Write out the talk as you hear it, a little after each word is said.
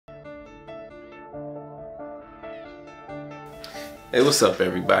Hey, what's up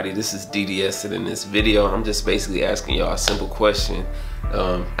everybody? This is DDS, and in this video I'm just basically asking y'all a simple question.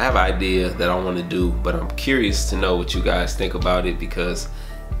 I have an idea that I want to do, but I'm curious to know what you guys think about it because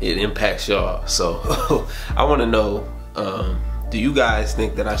it impacts y'all. So I want to know, do you guys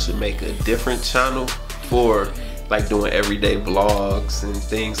think that I should make a different channel for like doing everyday vlogs and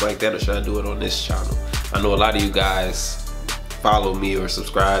things like that, or should I do it on this channel? I know a lot of you guys follow me or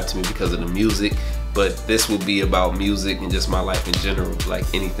subscribe to me because of the music, but this will be about music and just my life in general, like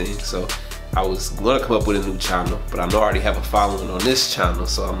anything. So I was gonna come up with a new channel, but I know I already have a following on this channel,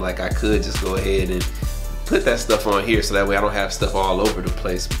 so I'm like, I could just go ahead and put that stuff on here so that way I don't have stuff all over the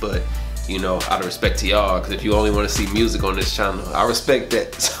place. But you know, out of respect to y'all, because if you only want to see music on this channel, I respect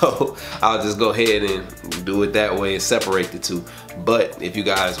that. So I'll just go ahead and do it that way and separate the two. But if you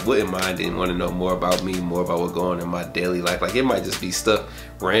guys wouldn't mind and want to know more about me, more about what's going on in my daily life, like it might just be stuff,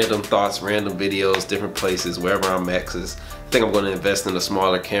 random thoughts, random videos, different places, wherever I'm at, because I think I'm going to invest in a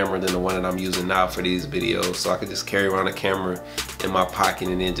smaller camera than the one that I'm using now for these videos, so I could just carry around a camera in my pocket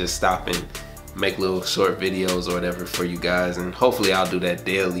and then just stop and make little short videos or whatever for you guys. And hopefully I'll do that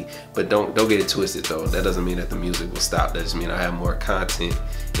daily, but don't get it twisted though. That doesn't mean that the music will stop. That just means I have more content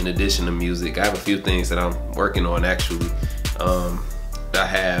in addition to music. I have a few things that I'm working on actually. I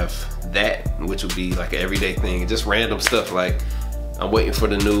have that, which will be like an everyday thing, just random stuff. Like I'm waiting for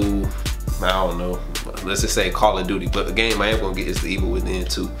the new, I don't know, let's just say Call of Duty, but the game I am gonna get is The Evil Within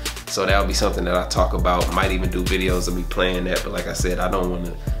 2. So that'll be something that I talk about. Might even do videos of me playing that, but like I said, I don't want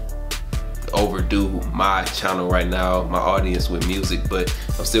to overdo my channel right now, my audience, with music. But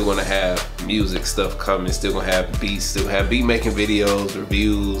I'm still gonna have music stuff coming, still gonna have beats, still have beat making videos,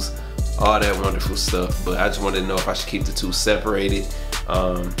 reviews, all that wonderful stuff. But I just wanted to know if I should keep the two separated.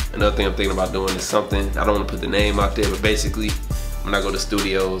 Another thing I'm thinking about doing is something, I don't want to put the name out there, but basically when I go to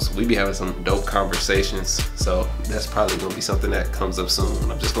studios, we be having some dope conversations, so that's probably gonna be something that comes up soon.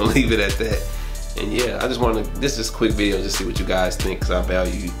 I'm just gonna leave it at that. And yeah, I just wanted, this is just a quick video, just see what you guys think, because I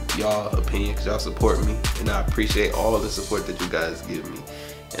value y'all opinion, because y'all support me, and I appreciate all the support that you guys give me.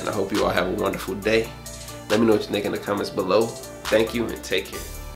 And I hope you all have a wonderful day. Let me know what you think in the comments below. Thank you and take care.